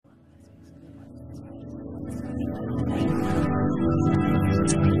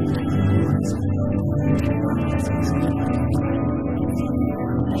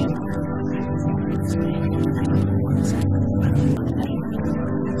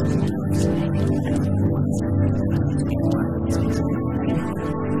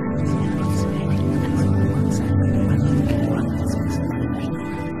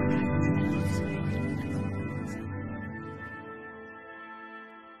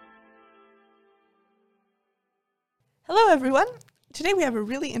Hello, everyone. Today we have a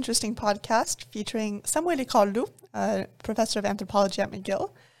really interesting podcast featuring Samuele Collu, professor of anthropology at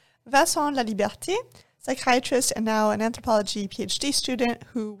McGill, Vincent Laliberté, psychiatrist and now an anthropology PhD student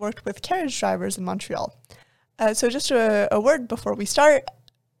who worked with carriage drivers in Montreal. So just a word before we start.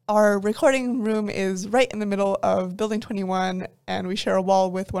 Our recording room is right in the middle of Building 21, and we share a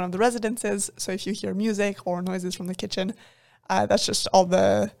wall with one of the residences, so if you hear music or noises from the kitchen, that's just all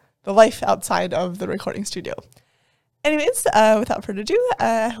the life outside of the recording studio. Anyways, without further ado,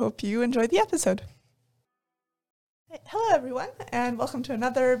 I hope you enjoyed the episode. Hello, everyone, and welcome to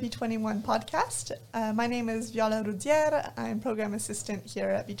another B21 podcast. My name is Viola Rudier. I'm program assistant here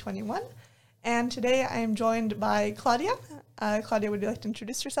at B21, and today I am joined by Claudia. Claudia, would you like to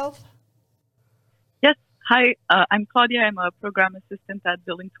introduce yourself? Yes. Hi, I'm Claudia. I'm a program assistant at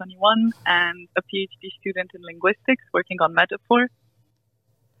Building 21 and a PhD student in linguistics working on metaphor.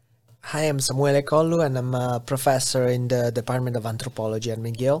 Hi, I'm Samuele Collu, and I'm a professor in the Department of Anthropology at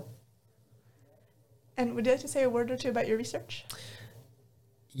McGill. And would you like to say a word or two about your research?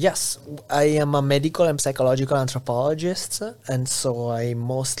 Yes, I am a medical and psychological anthropologist, and so I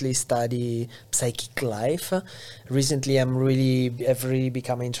mostly study psychic life. Recently, I've really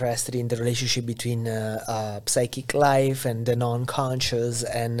become interested in the relationship between psychic life and the non-conscious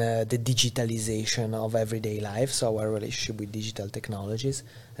and the digitalization of everyday life, so our relationship with digital technologies.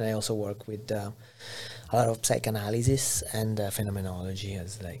 And I also work with a lot of psychoanalysis and phenomenology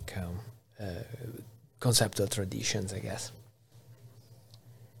as conceptual traditions, I guess.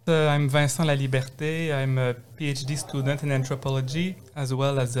 I'm Vincent Laliberté. I'm a PhD student in anthropology as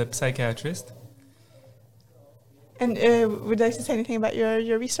well as a psychiatrist. And would you like to say anything about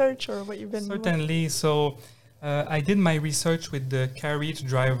your research or what you've been Certainly. So I did my research with the carriage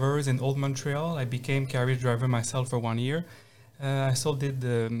drivers in Old Montreal. I became carriage driver myself for 1 year. I also did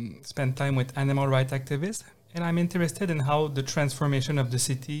spend time with animal rights activists. And I'm interested in how the transformation of the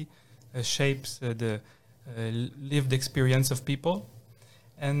city shapes the lived experience of people.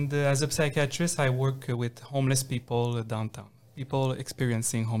 And as a psychiatrist, I work with homeless people downtown, people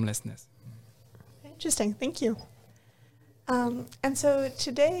experiencing homelessness. Interesting, thank you. And so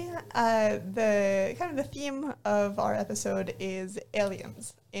today, the theme of our episode is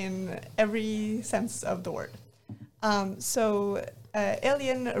aliens in every sense of the word.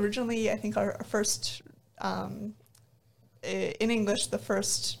 Alien originally, I think our first, in English, the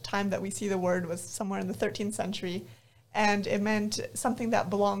first time that we see the word was somewhere in the 13th century. And it meant something that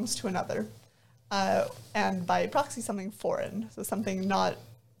belongs to another, and by proxy, something foreign, so something not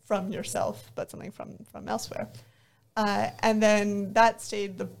from yourself, but something from elsewhere. And then that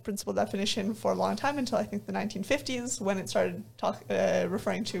stayed the principal definition for a long time until I think the 1950s, when it started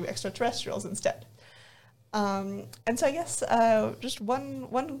referring to extraterrestrials instead. And so I guess just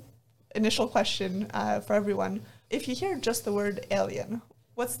one initial question for everyone. If you hear just the word alien,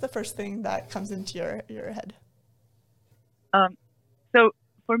 what's the first thing that comes into your head? So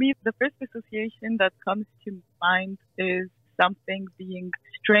for me, the first association that comes to mind is something being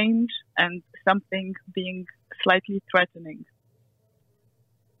strange and something being slightly threatening.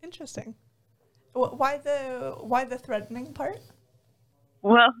 Interesting. Why the threatening part?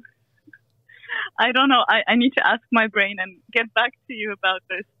 Well, I don't know. I need to ask my brain and get back to you about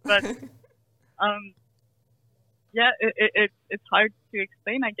this. But it's hard to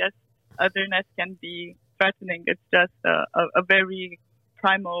explain. I guess otherness can be threatening. It's just a very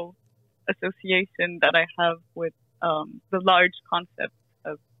primal association that I have with the large concept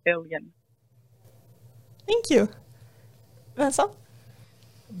of alien. Thank you. Vincent?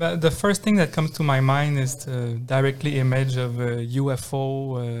 But the first thing that comes to my mind is the directly image of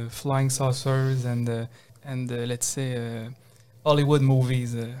UFO, flying saucers, and let's say Hollywood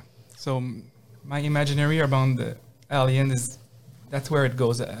movies. So my imaginary around the alien that's where it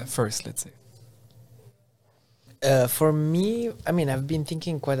goes first, let's say. For me, I've been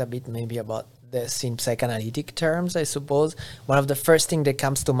thinking quite a bit maybe about this in psychoanalytic terms, I suppose. One of the first thing that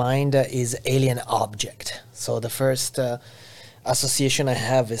comes to mind is alien object. So the first association I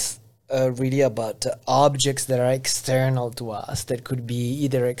have is really about objects that are external to us, that could be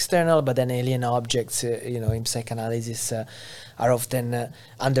either external, but then alien objects, in psychoanalysis are often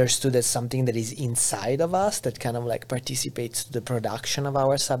understood as something that is inside of us, that kind of like participates to the production of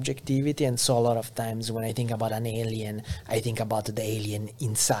our subjectivity. And so a lot of times when I think about an alien, I think about the alien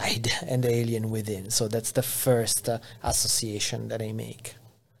inside and the alien within. So that's the first association that I make.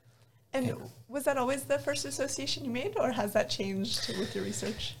 And Was that always the first association you made, or has that changed with your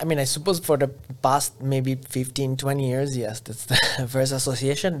research? I mean, I suppose for the past maybe 15, 20 years, yes, that's the first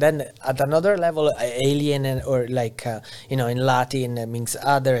association. Then at another level, alien or like, in Latin means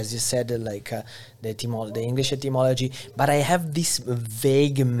other, as you said, like the English etymology. But I have this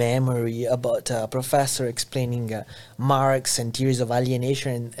vague memory about a professor explaining Marx and theories of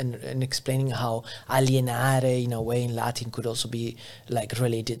alienation and explaining how alienare, in a way, in Latin could also be like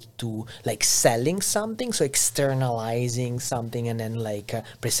related to like selling something, so externalizing something and then like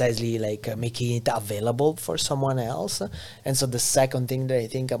precisely like making it available for someone else. And so the second thing that I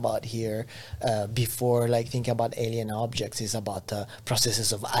think about here before like thinking about alien objects is about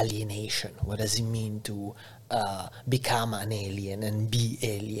processes of alienation. What does it mean to become an alien and be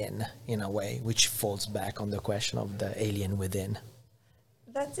alien in a way, which falls back on the question of the alien within.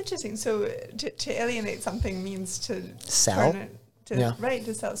 That's interesting. So to alienate something means to sell. Turn it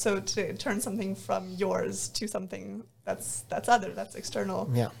to sell. So to turn something from yours to something that's other, that's external.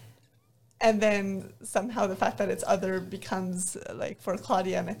 Yeah. And then somehow the fact that it's other becomes, like for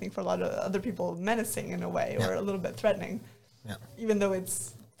Claudia and I think for a lot of other people, menacing in a way, or a little bit threatening, even though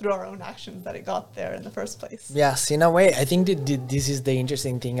it's through our own actions that it got there in the first place. Yes, in a way, I think that this is the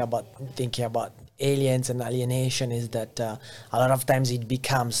interesting thing about thinking about aliens and alienation is that a lot of times it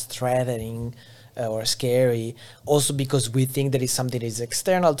becomes threatening or scary, also because we think that it's something that is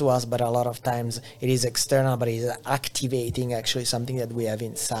external to us, but a lot of times it is external, but it is activating actually something that we have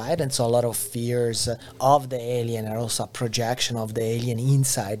inside. And so a lot of fears of the alien are also a projection of the alien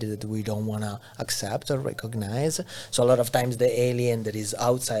inside that we don't want to accept or recognize. So a lot of times the alien that is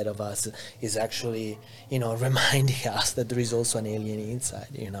outside of us is actually, reminding us that there is also an alien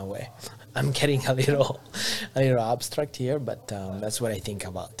inside in a way. I'm getting a little abstract here, but that's what I think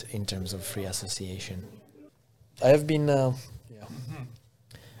about in terms of free association. I've been a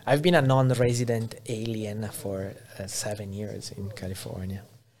non-resident alien for 7 years in California.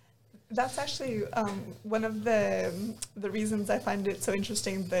 That's actually one of the reasons I find it so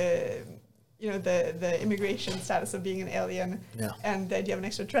interesting. The immigration status of being an alien and the idea of an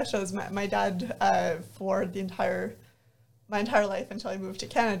extraterrestrial. Is my dad for my entire life until I moved to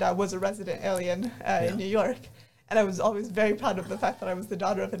Canada was a resident alien in New York. And I was always very proud of the fact that I was the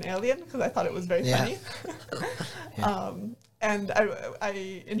daughter of an alien because I thought it was very funny. And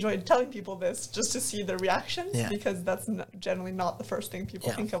I enjoyed telling people this just to see their reactions because that's generally not the first thing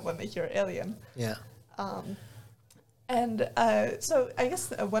people think of when they hear alien. So I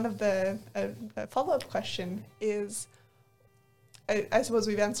guess one of the follow-up question is, I suppose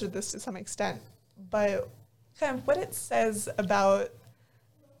we've answered this to some extent, but kind of what it says about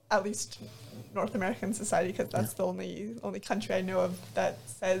at least North American society, because that's the only country I know of that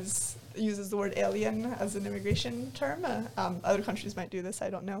uses the word alien as an immigration term. Other countries might do this, I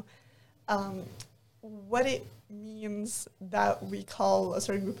don't know. What it means that we call a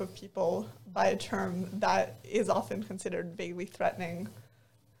certain group of people by a term that is often considered vaguely threatening. Do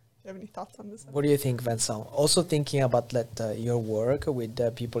you have any thoughts on this? What do you think, Vincent? Also thinking about your work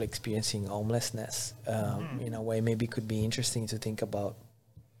with people experiencing homelessness, in a way, maybe could be interesting to think about.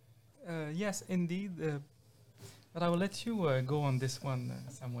 Yes, indeed. But I will let you go on this one,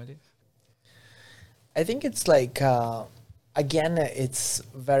 Samuel. I think it's like, again, it's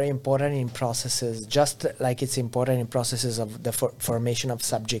very important in processes, just like it's important in processes of the formation of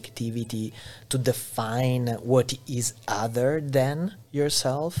subjectivity to define what is other than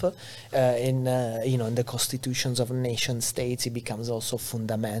yourself. In the constitutions of nation states, it becomes also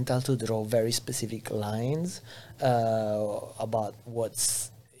fundamental to draw very specific lines about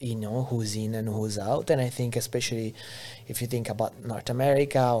what's who's in and who's out. And I think especially if you think about North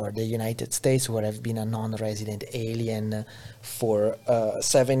America or the United States, where I've been a non-resident alien for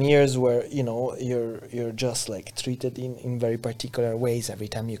 7 years, where you're just like treated in very particular ways every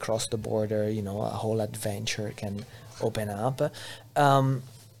time you cross the border. A whole adventure can open up.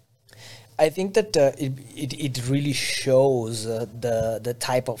 I think that it really shows the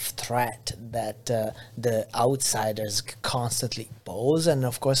type of threat that the outsiders constantly pose, and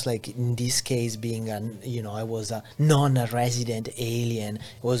of course, like in this case, being I was a non-resident alien, it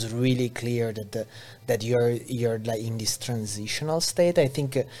was really clear that you're like in this transitional state. I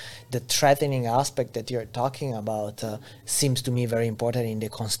think the threatening aspect that you're talking about seems to me very important in the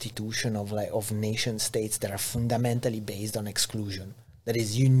constitution of nation states that are fundamentally based on exclusion. That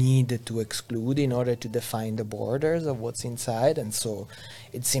is, you need to exclude in order to define the borders of what's inside. And so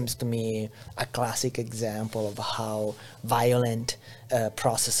it seems to me a classic example of how violent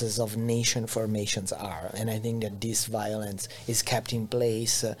processes of nation formations are. And I think that this violence is kept in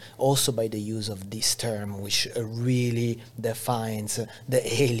place also by the use of this term, which really defines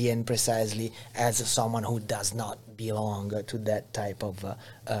the alien precisely as someone who does not belong to that type of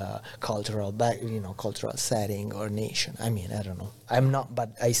cultural cultural setting or nation. I mean, I don't know. I'm not, but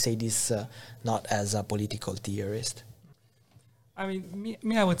I say this not as a political theorist. I mean,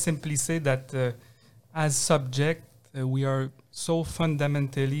 I would simply say that as subject, we are so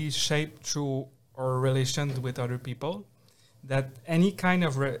fundamentally shaped through our relations with other people that any kind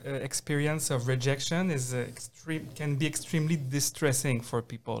of experience of rejection is can be extremely distressing for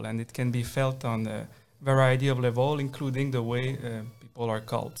people, and it can be felt on a variety of levels, including the way people are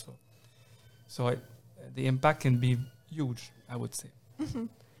called. So the impact can be huge, I would say. Mm-hmm.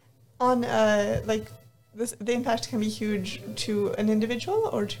 On the impact can be huge to an individual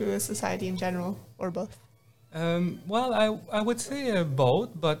or to a society in general, or both? Well, I would say both,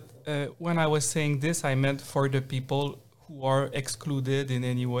 but when I was saying this, I meant for the people who are excluded in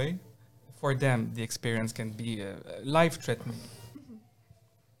any way. For them, the experience can be life-threatening.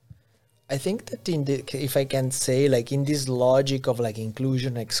 I think that if I can say, like, in this logic of like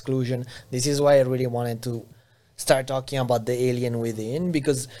inclusion, exclusion, this is why I really wanted to start talking about the alien within,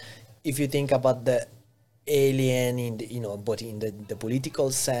 because if you think about the alien in the, but in the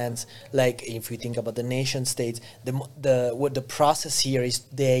political sense, like if you think about the nation states, the process here is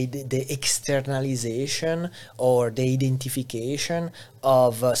the externalization or the identification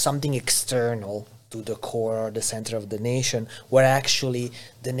of something external to the core or the center of the nation, where actually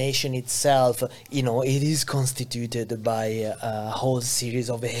the nation itself, it is constituted by a whole series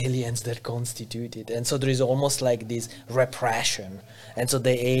of aliens that constitute it. And so there is almost like this repression. And so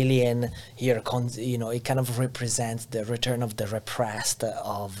the alien here, it kind of represents the return of the repressed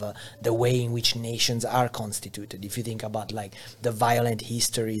of the way in which nations are constituted. If you think about like the violent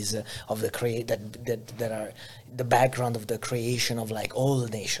histories of the that are the background of the creation of like all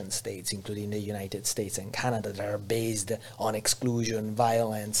nation states, including the United States and Canada, that are based on exclusion,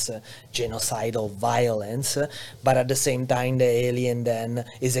 violence, genocidal violence, but at the same time the alien then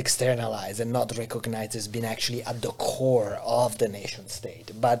is externalized and not recognized as being actually at the core of the nation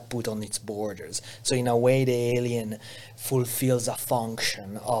state, but put on its borders. So in a way the alien fulfills a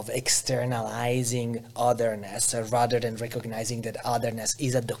function of externalizing otherness rather than recognizing that otherness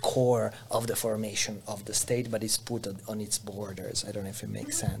is at the core of the formation of the state, but is put on its borders. I don't know if it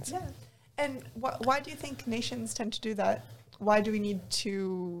makes sense. Yeah. And why do you think nations tend to do that? Why do we need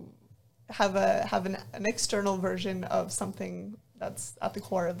to have an external version of something that's at the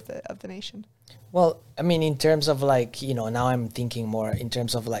core of the nation? Well, I mean, in terms of like, now I'm thinking more in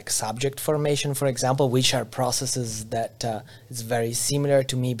terms of like subject formation, for example, which are processes that is very similar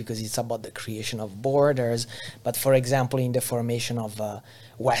to me because it's about the creation of borders. But for example, in the formation of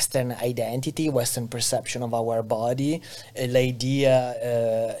Western identity, Western perception of our body, the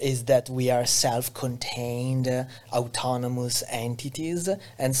idea is that we are self-contained, autonomous entities,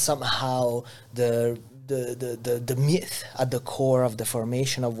 and somehow the myth at the core of the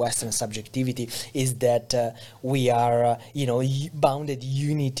formation of Western subjectivity is that we are, bounded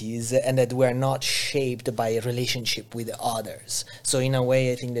unities and that we're not shaped by a relationship with others. So in a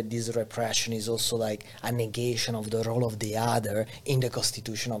way, I think that this repression is also like a negation of the role of the other in the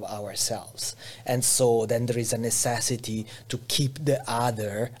constitution of ourselves. And so then there is a necessity to keep the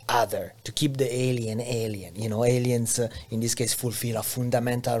other, to keep the alien. Aliens, in this case, fulfill a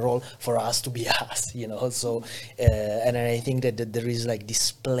fundamental role for us to be us, So, and I think that there is like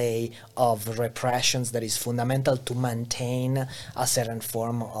display of repressions that is fundamental to maintain a certain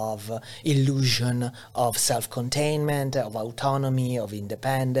form of illusion of self-containment, of autonomy, of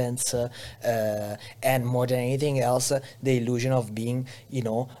independence, and more than anything else, the illusion of being,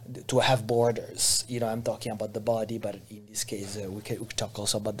 to have borders. I'm talking about the body, but in this case, we talk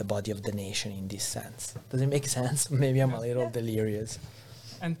also about the body of the nation in this sense. Does it make sense? Maybe I'm a little delirious.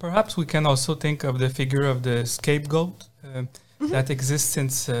 And perhaps we can also think of the figure of the scapegoat that exists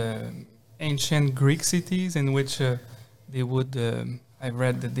since ancient Greek cities, in which they would, I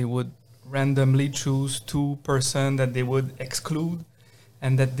read that they would randomly choose two persons that they would exclude,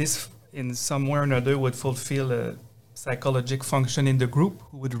 and that this, in some way or another, would fulfill a psychological function in the group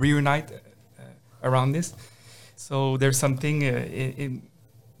who would reunite around this. So there's something in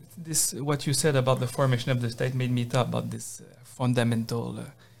this, what you said about the formation of the state made me thought about this fundamental,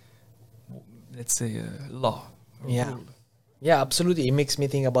 let's say, law. Yeah. Rule. Yeah, absolutely. It makes me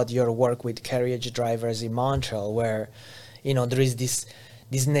think about your work with carriage drivers in Montreal, where, there is this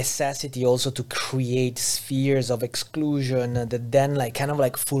this necessity also to create spheres of exclusion that then like kind of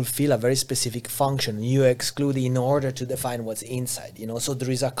like fulfill a very specific function. You exclude in order to define what's inside, you know. So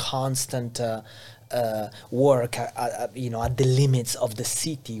there is a constant work, you know, at the limits of the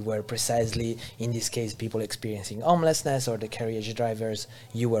city, where precisely in this case people experiencing homelessness or the carriage drivers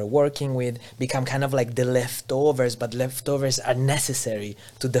you were working with become kind of like the leftovers, but leftovers are necessary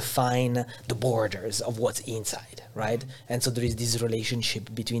to define the borders of what's inside, right? And so there is this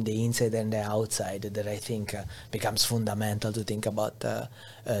relationship between the inside and the outside that I think becomes fundamental to think about the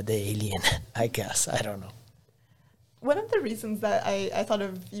alien, I guess. I don't know. One of the reasons that I thought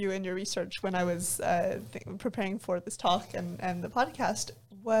of you in your research when I was preparing for this talk and the podcast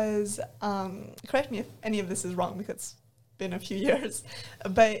was, correct me if any of this is wrong because it's been a few years,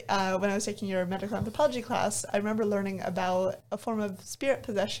 but when I was taking your medical anthropology class, I remember learning about a form of spirit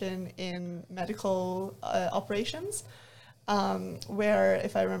possession in medical operations, where,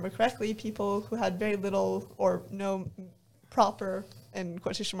 if I remember correctly, people who had very little or no proper, in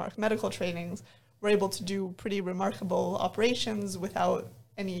quotation mark, medical trainings were able to do pretty remarkable operations without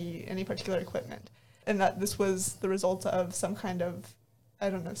any particular equipment. And that this was the result of some kind of,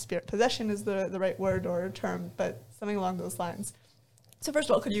 I don't know, spirit possession is the right word or term, but something along those lines. So first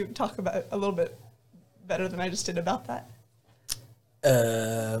of all, could you talk about a little bit better than I just did about that?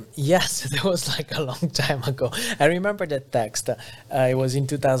 Yes, that was like a long time ago. I remember that text. It was in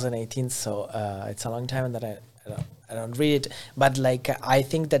 2018, so it's a long time that I don't read it, but like I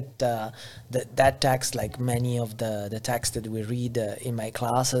think that that text, like many of the texts that we read in my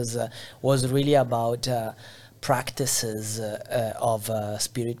classes, was really about practices of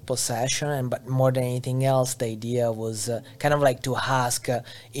spirit possession, but more than anything else, the idea was kind of like to ask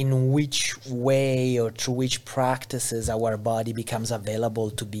in which way or through which practices our body becomes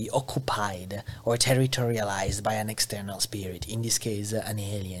available to be occupied or territorialized by an external spirit, in this case an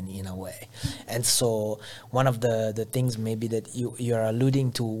alien in a way. And so one of the things maybe that you're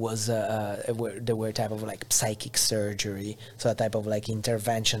alluding to was there were a type of like psychic surgery, so a type of like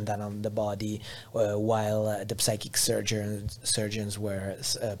intervention done on the body while the psychic surgeons were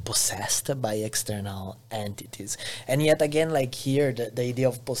possessed by external entities. And yet again, like here, the idea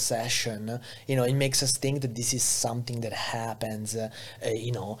of possession, you know, it makes us think that this is something that happens,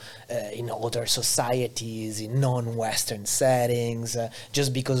 you know, in other societies, in non-Western settings,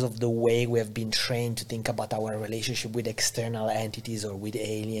 just because of the way we have been trained to think about our relationship with external entities or with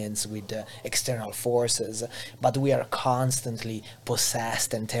aliens, with external forces. But we are constantly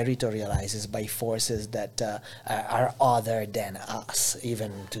possessed and territorialized by forces that are other than us.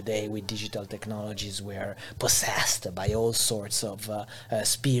 Even today with digital technologies, we are possessed by all sorts of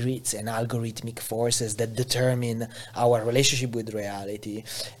spirits and algorithmic forces that determine our relationship with reality.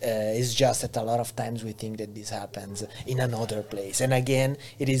 It's just that a lot of times we think that this happens in another place. And again,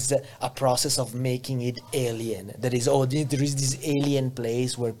 it is a process of making it alien. There is this alien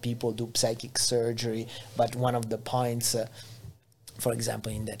place where people do psychic surgery, but one of the points for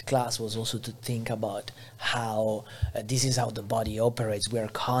example, in that class was also to think about how this is how the body operates. We are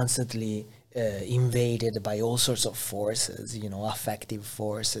constantly invaded by all sorts of forces, you know, affective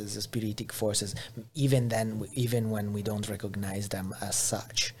forces, spiritic forces, even when we don't recognize them as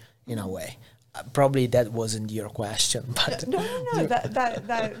such, in a way. Probably that wasn't your question, but no,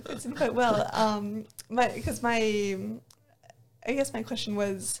 that fits in quite well. I guess my question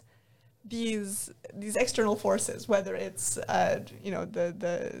was, these external forces, whether it's you know,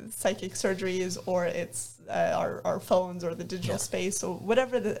 the psychic surgeries or it's our phones or the digital space or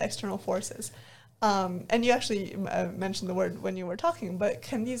whatever the external forces, and you actually mentioned the word when you were talking, but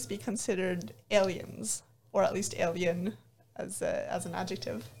can these be considered aliens, or at least alien as an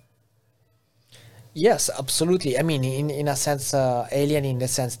adjective? Yes, absolutely. I mean, in a sense, alien in the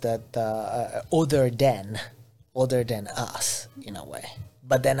sense that other than us, in a way.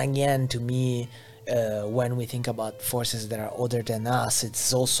 But then again, to me, when we think about forces that are other than us,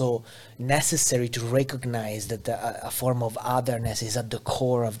 it's also necessary to recognize that a form of otherness is at the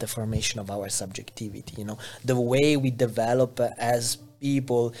core of the formation of our subjectivity. You know, the way we develop as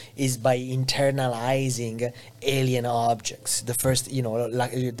people is by internalizing alien objects. The first, you know, like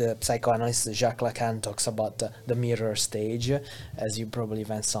the psychoanalyst Jacques Lacan talks about the mirror stage, as you probably,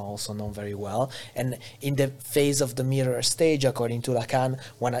 Vincent, also know very well. And in the phase of the mirror stage, according to Lacan,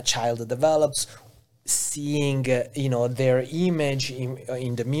 when a child develops, seeing their image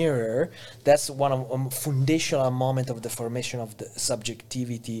in the mirror. That's one of foundational moment of the formation of the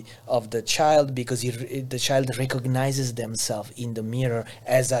subjectivity of the child, because the child recognizes themselves in the mirror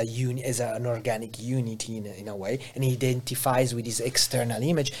as an organic unity in a way, and he identifies with his external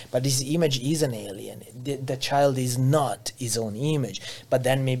image, but this image is an alien. The child is not his own image, but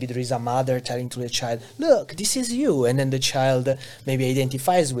then maybe there is a mother telling to the child, look, this is you, and then the child maybe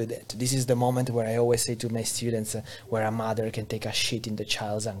identifies with it. This is the moment where I always say to my students, where a mother can take a shit in the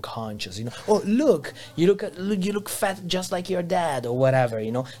child's unconscious. Oh, look, you look fat just like your dad, or whatever.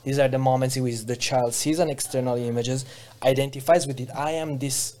 These are the moments in which the child sees an external images, identifies with it. I am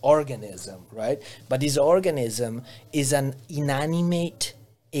this organism, right? But this organism is an inanimate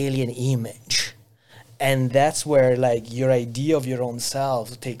alien image. And that's where your idea of your own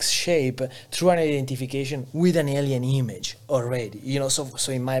self takes shape through an identification with an alien image already.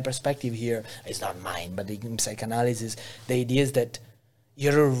 So in my perspective here, it's not mine, but in psychoanalysis, the idea is that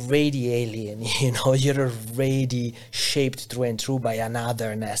you're already alien, you're already shaped through and through by an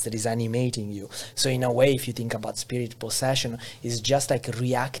otherness that is animating you. So in a way, if you think about spirit possession, it's just like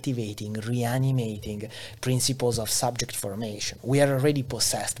reanimating principles of subject formation. We are already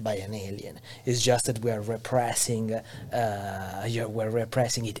possessed by an alien. It's just that we are repressing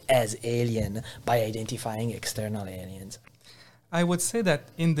it as alien by identifying external aliens. I would say that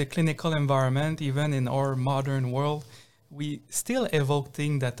in the clinical environment, even in our modern world, we still evoke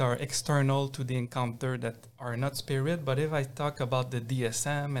things that are external to the encounter that are not spirit. But if I talk about the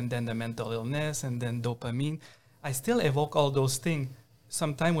DSM and then the mental illness and then dopamine, I still evoke all those things,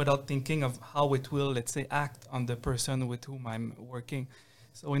 sometimes without thinking of how it will, let's say, act on the person with whom I'm working.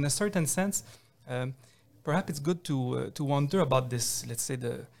 So in a certain sense, perhaps it's good to wonder about this, let's say,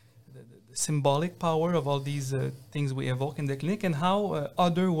 the symbolic power of all these things we evoke in the clinic, and how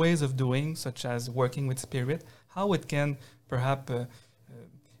other ways of doing, such as working with spirit, how it can perhaps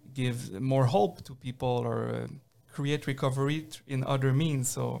give more hope to people, or create recovery in other means.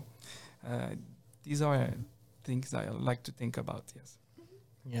 So these are things I like to think about, yes.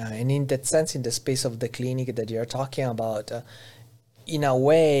 Yeah, and in that sense, in the space of the clinic that you're talking about, in a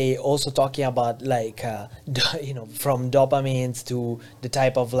way, also talking about from dopamines to the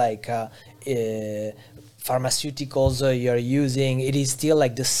type of pharmaceuticals you're using, it is still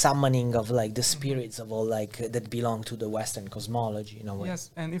the summoning of the spirits of all that belong to the Western cosmology in a way. Yes,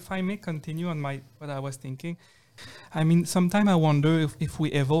 and if I may continue on what I was thinking, I mean, sometimes I wonder if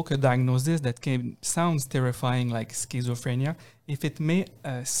we evoke a diagnosis that sounds terrifying, like schizophrenia, if it may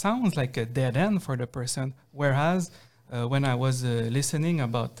sounds like a dead end for the person, whereas when I was listening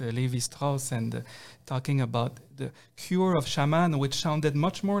about Lévi-Strauss and talking about the cure of shaman, which sounded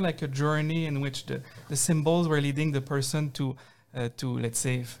much more like a journey in which the symbols were leading the person to let's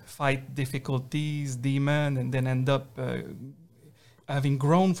say, fight difficulties, demon, and then end up having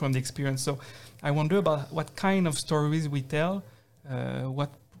grown from the experience. So I wonder about what kind of stories we tell,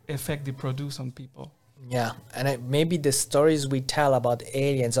 what effect they produce on people. Yeah, and maybe the stories we tell about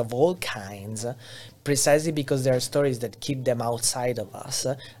aliens of all kinds, precisely because there are stories that keep them outside of us,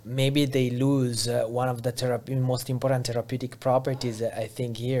 maybe they lose one of the most important therapeutic properties, I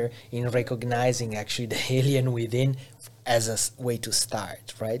think, here in recognizing actually the alien within as a way to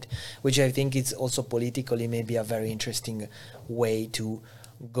start, right? Which I think is also politically maybe a very interesting way to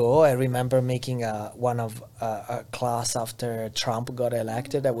go. I remember making a class after Trump got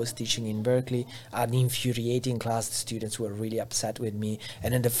elected. I was teaching in Berkeley, an infuriating class. The students were really upset with me,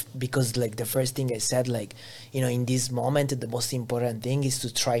 and then because the first thing I said, in this moment, the most important thing is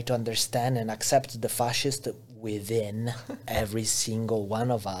to try to understand and accept the fascist within every single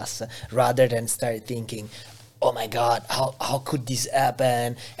one of us, rather than start thinking, oh my God, how could this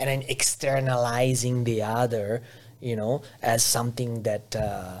happen, and then externalizing the other, as something that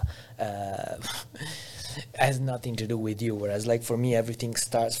has nothing to do with you. Whereas for me, everything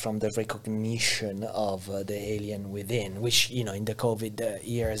starts from the recognition of the alien within, which, in the COVID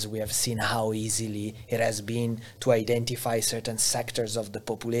years, we have seen how easily it has been to identify certain sectors of the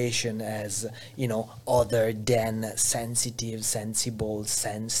population as, other than sensitive, sensible,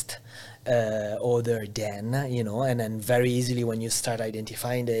 sensed, other than, and then very easily when you start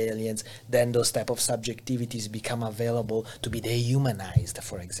identifying the aliens, then those type of subjectivities become available to be dehumanized,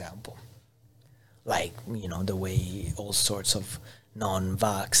 for example. The way all sorts of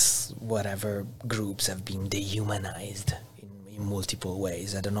non-vax, whatever groups have been dehumanized in multiple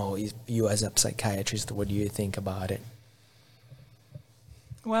ways. I don't know, if you as a psychiatrist, what do you think about it?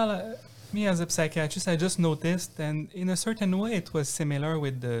 Well, me as a psychiatrist, I just noticed, and in a certain way, it was similar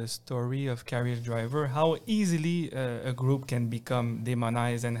with the story of Carriage Driver, how easily a group can become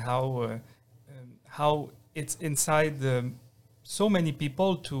demonized, and how how it's inside so many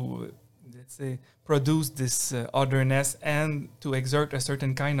people to, let's say, produce this otherness and to exert a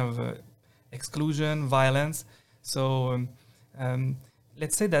certain kind of exclusion, violence. So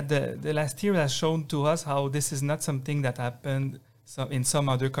let's say that the last year has shown to us how this is not something that happened in some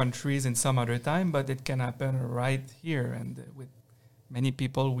other countries in some other time, but it can happen right here and with many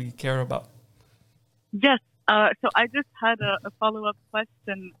people we care about. Yes. So I just had a follow-up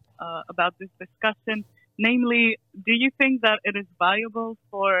question about this discussion. Namely, do you think that it is viable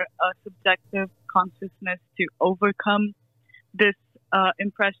for a subjective consciousness to overcome this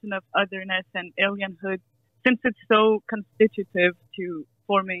impression of otherness and alienhood, since it's so constitutive to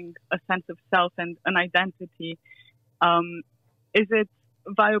forming a sense of self and an identity? Is it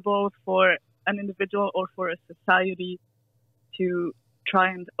viable for an individual or for a society to try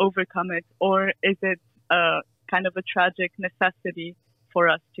and overcome it, or is it kind of a tragic necessity for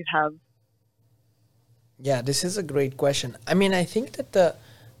us to have? Yeah, this is a great question. I mean, I think that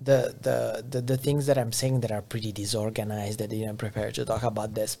the things that I'm saying that are pretty disorganized, that I didn't prepare to talk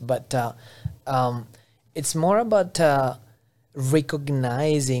about this, but it's more about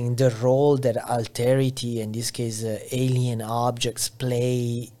recognizing the role that alterity, in this case alien objects,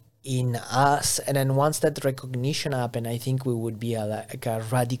 play in us, and then once that recognition happen, I think we would be a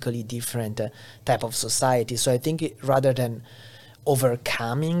radically different type of society. So I think rather than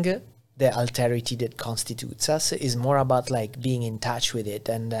overcoming the alterity that constitutes us, is more about like being in touch with it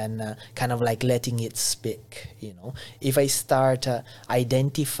and then kind of like letting it speak. If I start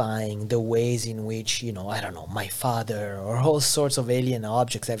identifying the ways in which, I don't know, my father or all sorts of alien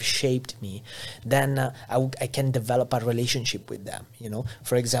objects have shaped me, then I can develop a relationship with them.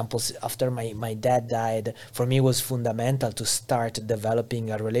 For example, after my dad died, for me it was fundamental to start developing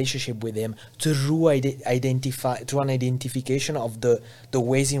a relationship with him through an identification of the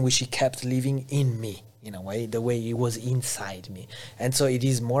ways in which he kept living in me, in a way, the way he was inside me. And so it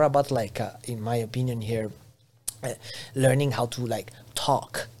is more about like, in my opinion here, learning how to like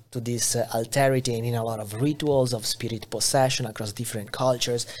talk to this alterity. And in a lot of rituals of spirit possession across different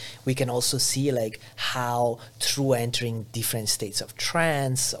cultures, we can also see like how through entering different states of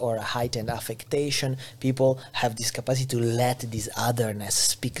trance or a heightened affectation, people have this capacity to let this otherness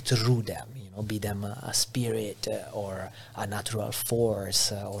speak through them, be them a spirit or a natural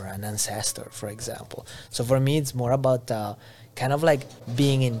force or an ancestor, for example. So for me, it's more about kind of like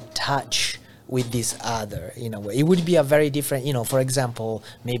being in touch with this other, in a way. It would be a very different, for example,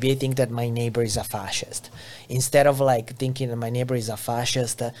 maybe I think that my neighbor is a fascist. Instead of like thinking that my neighbor is a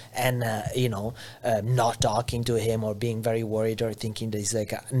fascist and, not talking to him or being very worried or thinking that he's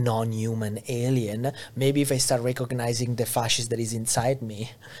like a non-human alien, maybe if I start recognizing the fascist that is inside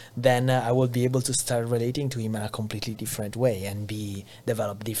me, then I will be able to start relating to him in a completely different way and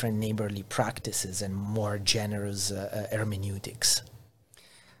develop different neighborly practices and more generous hermeneutics.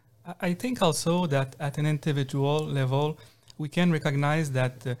 I think also that at an individual level, we can recognize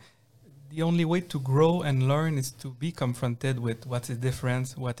that the only way to grow and learn is to be confronted with what is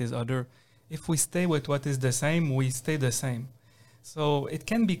different, what is other. If we stay with what is the same, we stay the same. So it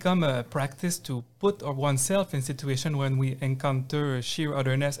can become a practice to put oneself in situation when we encounter sheer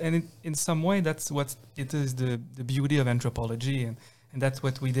otherness. And in some way, that's what it is, the beauty of anthropology. And that's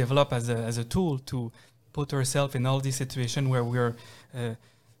what we develop as a tool to put ourselves in all these situations where we're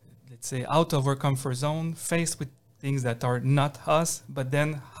let's say, out of our comfort zone, faced with things that are not us, but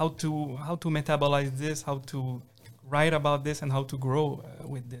then how to metabolize this, how to write about this, and how to grow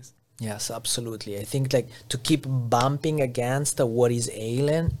with this. Yes, absolutely. I think like to keep bumping against what is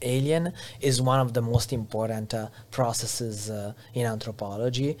alien is one of the most important processes in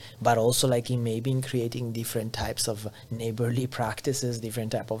anthropology, but also like in creating different types of neighborly practices,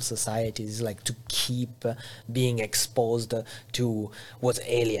 different type of societies, like to keep being exposed to what's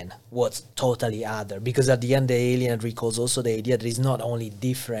alien, what's totally other. Because at the end, the alien recalls also the idea that it's not only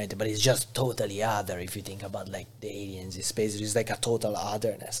different, but it's just totally other. If you think about like the aliens in space, it's like a total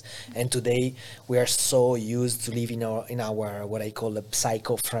otherness. And today we are so used to live in our what I call the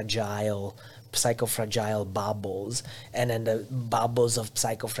psychofragile bubbles, and then the bubbles of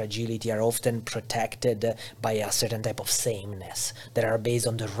psychofragility are often protected by a certain type of sameness that are based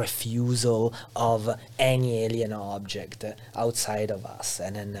on the refusal of any alien object outside of us.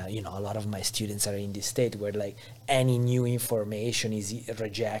 And then a lot of my students are in this state where like any new information is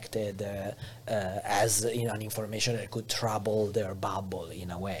rejected as an information that could trouble their bubble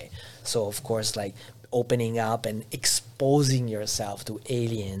in a way. So of course, like opening up and exposing yourself to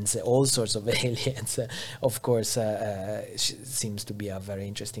aliens, all sorts of aliens, of course, seems to be a very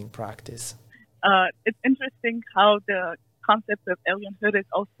interesting practice. It's interesting how the concept of alienhood is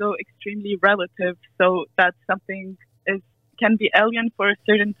also extremely relative. So that something can be alien for a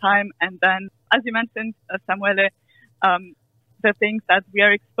certain time, and then, as you mentioned, Samuele, the things that we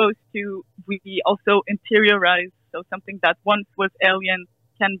are exposed to, we also interiorize. So something that once was alien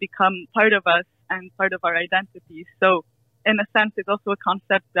can become part of us and part of our identity. So in a sense, it's also a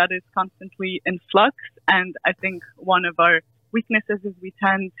concept that is constantly in flux. And I think one of our weaknesses is we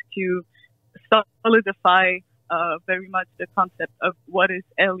tend to solidify very much the concept of what is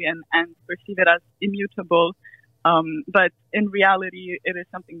alien and perceive it as immutable. But in reality, it is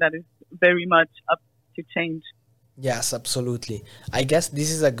something that is very much up to change. Yes, absolutely. I guess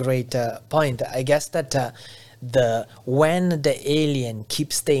this is a great point. I guess that when the alien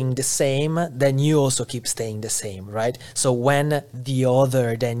keeps staying the same, then you also keep staying the same, right? So when the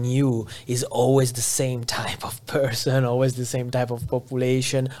other than you is always the same type of person, always the same type of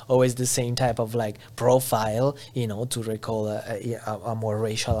population, always the same type of like profile, you know, to recall a more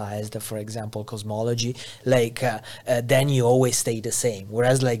racialized, for example, cosmology, like then you always stay the same.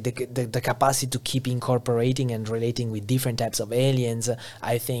 Whereas like the capacity to keep incorporating and relating with different types of aliens,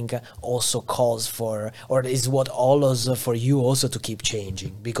 I think also calls for, or is what allows for you also to keep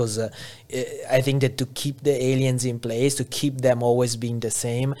changing, because I think that to keep the aliens in place, to keep them always being the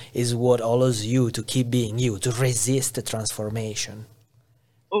same, is what allows you to keep being you, to resist the transformation.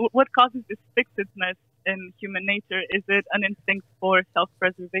 What causes this fixedness in human nature? Is it an instinct for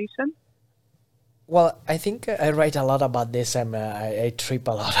self-preservation? Well, I think I write a lot about this, and I trip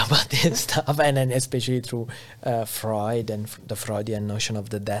a lot about this stuff, and then especially through Freud and the Freudian notion of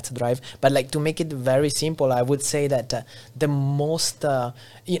the death drive. But like, to make it very simple, I would say that the most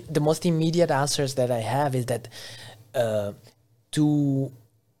immediate answers that I have is that to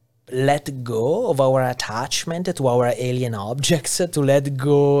let go of our attachment to our alien objects, to let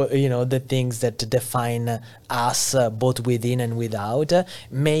go, you know, the things that define us both within and without,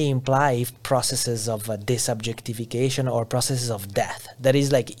 may imply processes of disubjectification or processes of death. That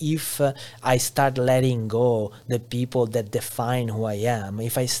is, like, if I start letting go the people that define who I am,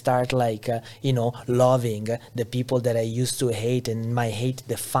 if I start like, loving the people that I used to hate, and my hate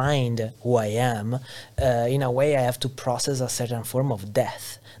defined who I am, in a way I have to process a certain form of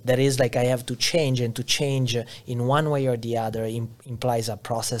death. That is, like, I have to change, and to change in one way or the other implies a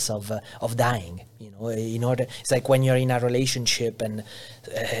process of dying. You know, in order, it's like when you're in a relationship and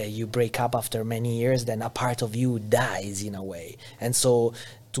you break up after many years, then a part of you dies in a way. And so,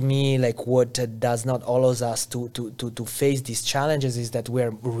 to me, like, what does not allows us to face these challenges is that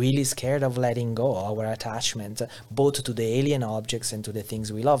we're really scared of letting go our attachment, both to the alien objects and to the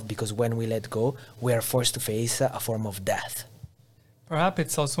things we love, because when we let go, we are forced to face a form of death. Perhaps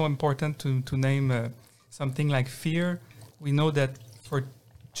it's also important to name something like fear. We know that for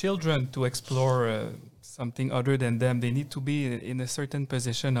children to explore something other than them, they need to be in a certain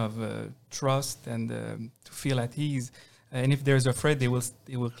position of trust and to feel at ease. And if there's a threat, they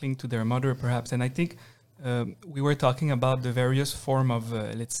will cling to their mother, perhaps. And I think we were talking about the various form of,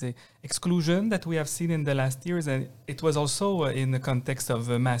 let's say, exclusion that we have seen in the last years, and it was also in the context of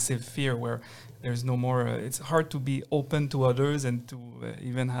massive fear, where there's no more. It's hard to be open to others and to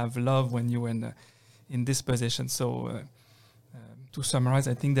even have love when you're in this position. So, to summarize,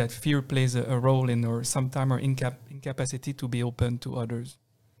 I think that fear plays a role in, or sometimes our incapacity to be open to others.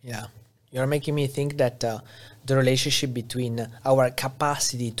 Yeah. You're making me think that the relationship between our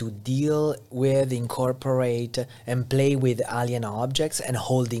capacity to deal with, incorporate, and play with alien objects and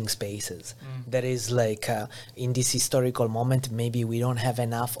holding spaces. That is, like, in this historical moment, maybe we don't have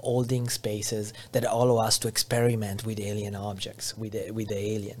enough holding spaces that allow us to experiment with alien objects, with the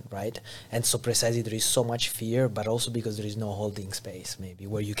alien, right? And so precisely there is so much fear, but also because there is no holding space, maybe,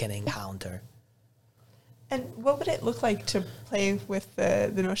 where you can encounter. And what would it look like to play with the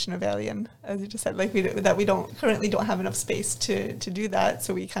notion of alien, as you just said, like we currently don't have enough space to do that,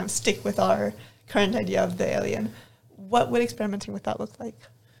 so we kind of stick with our current idea of the alien. What would experimenting with that look like?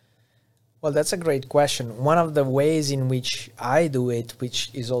 Well, that's a great question. One of the ways in which I do it, which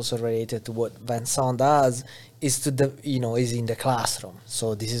is also related to what Vincent does, is is in the classroom.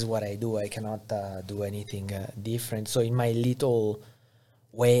 So this is what I do. I cannot do anything different. So in my little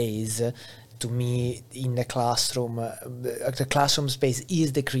ways, to me, in the classroom space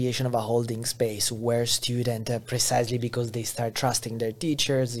is the creation of a holding space where students, precisely because they start trusting their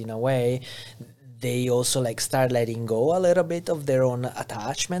teachers in a way, they also like start letting go a little bit of their own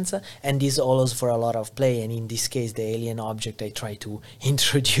attachments, and this allows for a lot of play. And in this case, the alien object I try to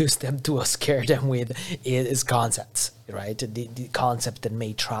introduce them to or scare them with is concepts, right? The concept that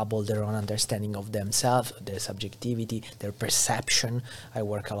may trouble their own understanding of themselves, their subjectivity, their perception. I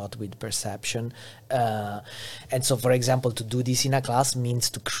work a lot with perception, and so, for example, to do this in a class means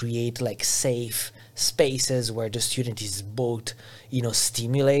to create like safe spaces where the student is both,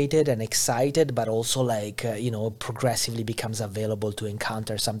 stimulated and excited, but also like, progressively becomes available to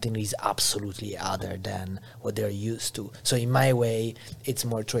encounter something that is absolutely other than what they're used to. So in my way, it's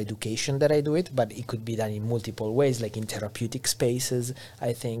more through education that I do it, but it could be done in multiple ways, like in therapeutic spaces,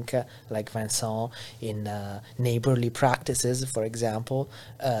 I think, like Vincent, in neighborly practices, for example.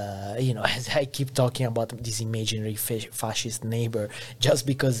 As I keep talking about this imaginary fascist neighbor, just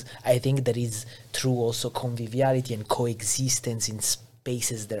because I think that is through also conviviality and coexistence in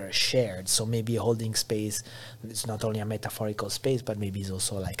spaces that are shared. So maybe a holding space, it's not only a metaphorical space, but maybe it's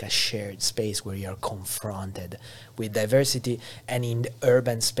also like a shared space where you're confronted with diversity. And in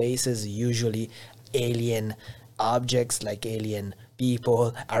urban spaces, usually alien objects like alien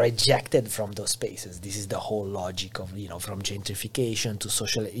people are ejected from those spaces. This is the whole logic of, from gentrification to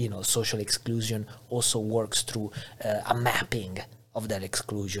social exclusion also works through a mapping of that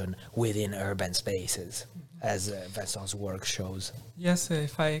exclusion within urban spaces, as Vincent's work shows. Yes,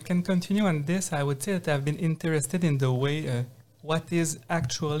 if I can continue on this, I would say that I've been interested in the way what is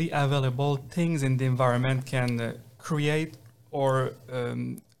actually available, things in the environment can create or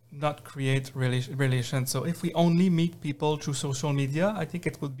not create relations. So if we only meet people through social media, I think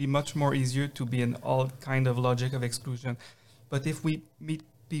it would be much more easier to be in all kind of logic of exclusion. But if we meet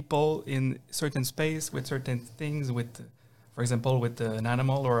people in certain space with certain things, with for example, with an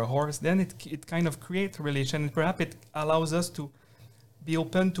animal or a horse, then it kind of creates a relation, and perhaps it allows us to be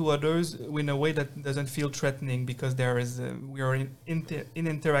open to others in a way that doesn't feel threatening, because we are in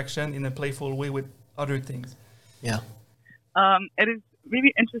interaction in a playful way with other things. Yeah. It is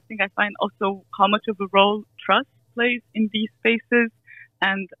really interesting, I find, also how much of a role trust plays in these spaces.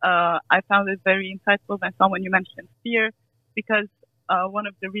 And I found it very insightful, Vincent, when you mentioned fear, because one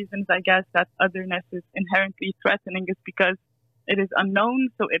of the reasons, I guess, that otherness is inherently threatening is because it is unknown,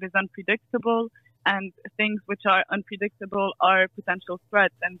 so it is unpredictable, and things which are unpredictable are potential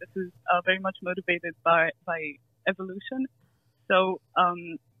threats, and this is very much motivated by evolution. So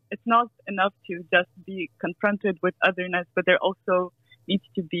it's not enough to just be confronted with otherness, but there also needs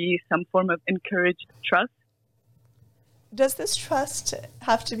to be some form of encouraged trust. Does this trust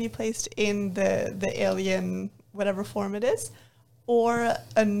have to be placed in the alien, whatever form it is, or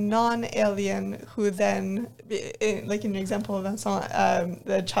a non-alien who then, like in your example of Vincent,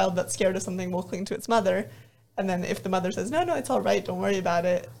 the child that's scared of something will cling to its mother, and then if the mother says, no, it's all right, don't worry about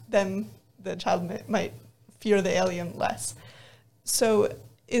it, then the child might fear the alien less. So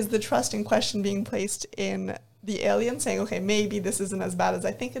is the trust in question being placed in the alien, saying, okay, maybe this isn't as bad as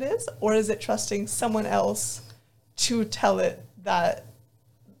I think it is, or is it trusting someone else to tell it that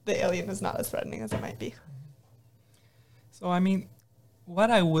the alien is not as threatening as it might be? So, I mean, what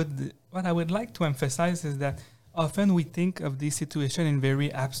I would like to emphasize is that often we think of this situation in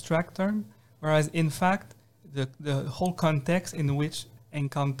very abstract terms, whereas in fact, the whole context in which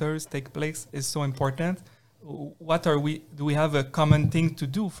encounters take place is so important. Do we have a common thing to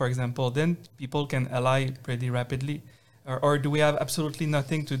do, for example? Then people can ally pretty rapidly. Or do we have absolutely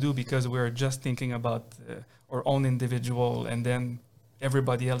nothing to do because we're just thinking about our own individual, and then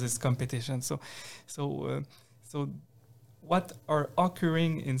everybody else is competition? So what are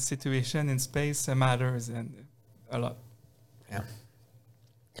occurring in situation in space matters and a lot. Yeah.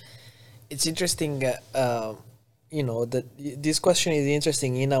 It's interesting, that this question is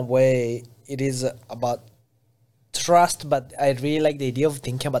interesting in a way. It is about trust, but I really like the idea of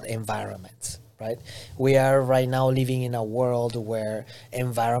thinking about environments, right? We are right now living in a world where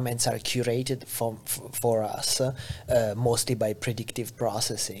environments are curated for us, mostly by predictive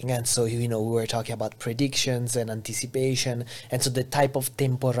processing. And so, we were talking about predictions and anticipation. And so the type of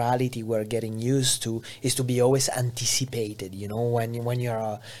temporality we're getting used to is to be always anticipated. When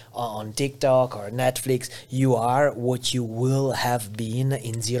you're on TikTok or Netflix, you are what you will have been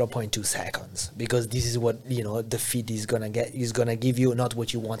in 0.2 seconds, because this is what, the feed is going to give you, not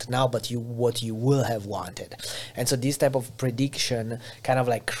what you want now, but what you will have wanted. And so this type of prediction kind of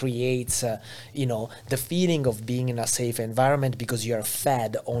like creates the feeling of being in a safe environment, because you're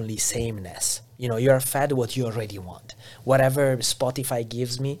fed only sameness. You're fed what you already want. Whatever Spotify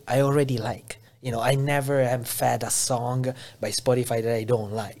gives me, I already like. I never am fed a song by Spotify that I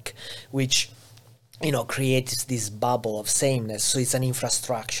don't like, which creates this bubble of sameness. So it's an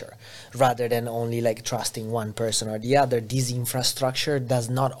infrastructure rather than only like trusting one person or the other. This infrastructure does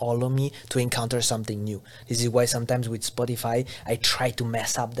not allow me to encounter something new. This is why sometimes with Spotify, I try to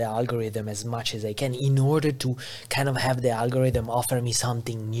mess up the algorithm as much as I can in order to kind of have the algorithm offer me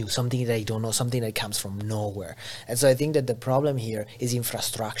something new, something that I don't know, something that comes from nowhere. And so I think that the problem here is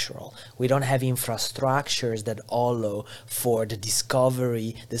infrastructural. We don't have infrastructures that allow for the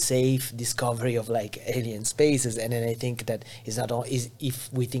discovery, the safe discovery of like alien spaces. And then I think that is not all is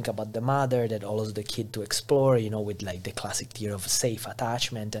if we think about the mother that allows the kid to explore, with like the classic theory of safe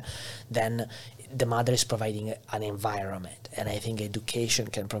attachment, then the mother is providing an environment, and I think education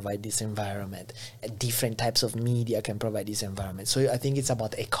can provide this environment. Different types of media can provide this environment. So I think it's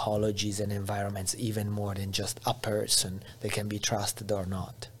about ecologies and environments even more than just a person that can be trusted or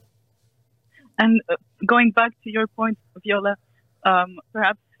not. And going back to your point, Viola,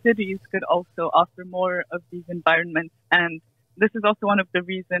 perhaps cities could also offer more of these environments. And this is also one of the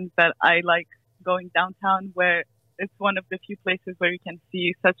reasons that I like going downtown, where it's one of the few places where you can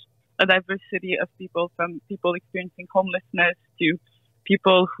see such a diversity of people, from people experiencing homelessness to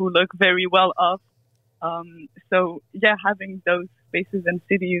people who look very well off. So yeah, having those spaces in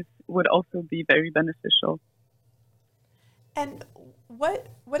cities would also be very beneficial. And what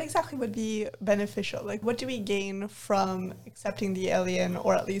exactly would be beneficial? Like, what do we gain from accepting the alien,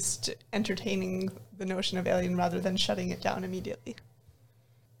 or at least entertaining the notion of alien rather than shutting it down immediately?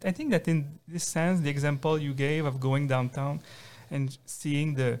 I think that in this sense, the example you gave of going downtown and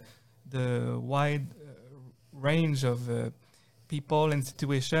seeing the wide range of people and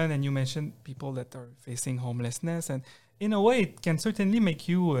situation, and you mentioned people that are facing homelessness, and in a way it can certainly make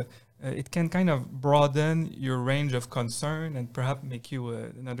you it can kind of broaden your range of concern and perhaps make you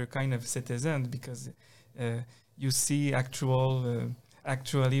another kind of citizen, because you see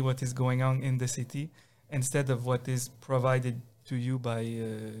actually what is going on in the city instead of what is provided to you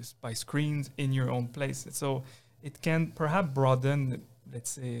by screens in your own place. So it can perhaps broaden, let's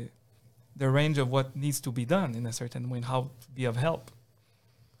say, the range of what needs to be done in a certain way and how to be of help.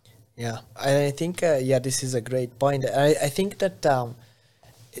 Yeah, I think this is a great point. I think that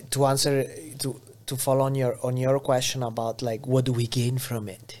to answer to follow on your question about like what do we gain from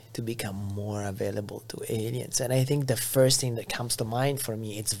it to become more available to aliens, and I think the first thing that comes to mind for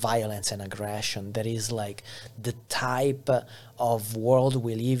me, it's violence and aggression. That is like the type of world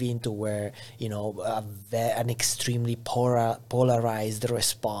we live into, where an extremely polarized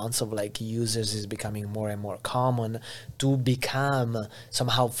response of like users is becoming more and more common. To become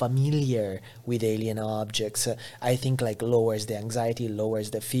somehow familiar with alien objects, I think like lowers the anxiety,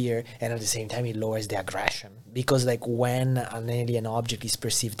 lowers the fear, and at the same time it lowers the aggression, because like when an alien object is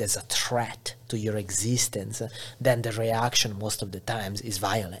perceived as a threat to your existence, then the reaction most of the times is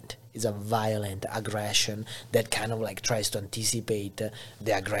violent. Is a violent aggression that kind of like tries to anticipate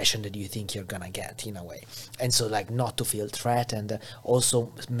the aggression that you think you're gonna get in a way. And so like not to feel threatened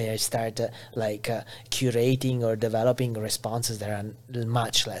also may start curating or developing responses that are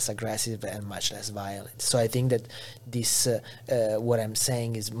much less aggressive and much less violent. So I think that this what I'm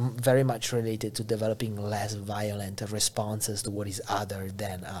saying is very much related to developing less violent responses to what is other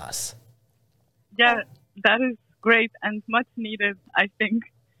than us. Yeah, that is great and much needed, I think,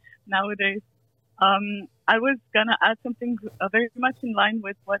 nowadays. I was gonna add something very much in line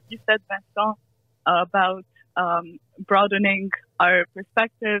with what you said, Vincent, about broadening our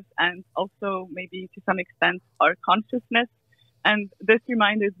perspectives and also maybe to some extent our consciousness. And this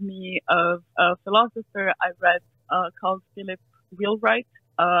reminded me of a philosopher I read called Philip Wheelwright,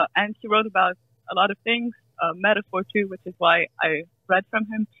 and he wrote about a lot of things, metaphor too, which is why I read from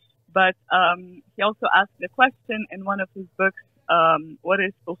him. But he also asked the question in one of his books, what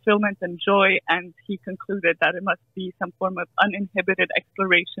is fulfillment and joy? And he concluded that it must be some form of uninhibited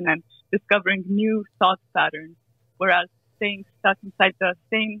exploration and discovering new thought patterns, whereas staying stuck inside the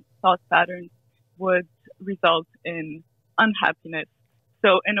same thought patterns would result in unhappiness.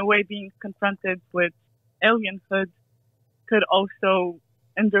 So in a way, being confronted with alienhood could also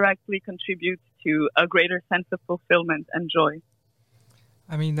indirectly contribute to a greater sense of fulfillment and joy.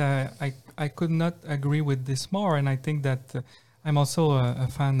 I mean, I could not agree with this more, and I think that I'm also a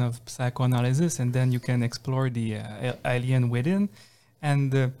fan of psychoanalysis, and then you can explore the alien within,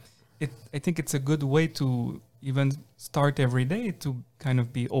 and I think it's a good way to even start every day to kind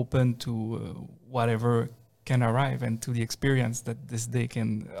of be open to whatever can arrive and to the experience that this day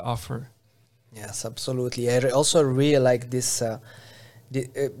can offer. Yes, absolutely. I also really like this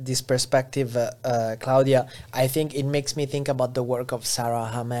this perspective, Claudia, I think it makes me think about the work of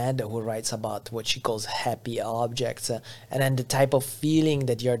Sarah Ahmed, who writes about what she calls happy objects. And then the type of feeling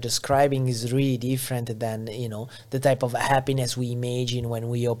that you're describing is really different than, the type of happiness we imagine when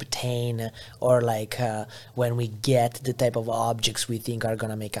we obtain or like when we get the type of objects we think are going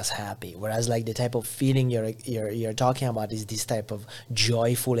to make us happy. Whereas like the type of feeling you're talking about is this type of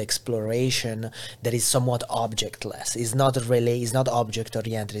joyful exploration that is somewhat objectless. It's not object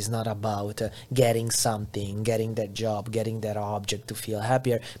oriented. It's not about getting something, getting that job, getting that object to feel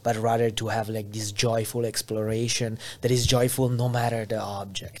happier, but rather to have like this joyful exploration that is joyful no matter the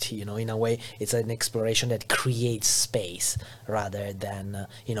object. In a way, it's an exploration that creates space rather than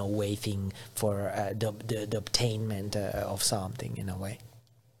waiting for the obtainment of something in a way.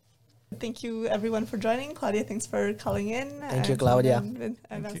 Thank you, everyone, for joining. Claudia, thanks for calling in. Thank you, Claudia. And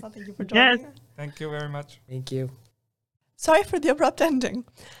thank you for joining. Yes. Thank you very much. Thank you. Sorry for the abrupt ending.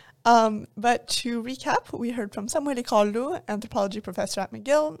 But to recap, we heard from Samuel Licaldo, anthropology professor at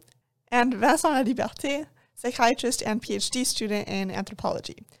McGill, and Vincent Laliberté, psychiatrist and PhD student in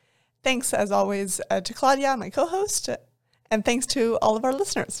anthropology. Thanks, as always, to Claudia, my co-host, and thanks to all of our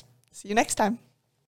listeners. See you next time.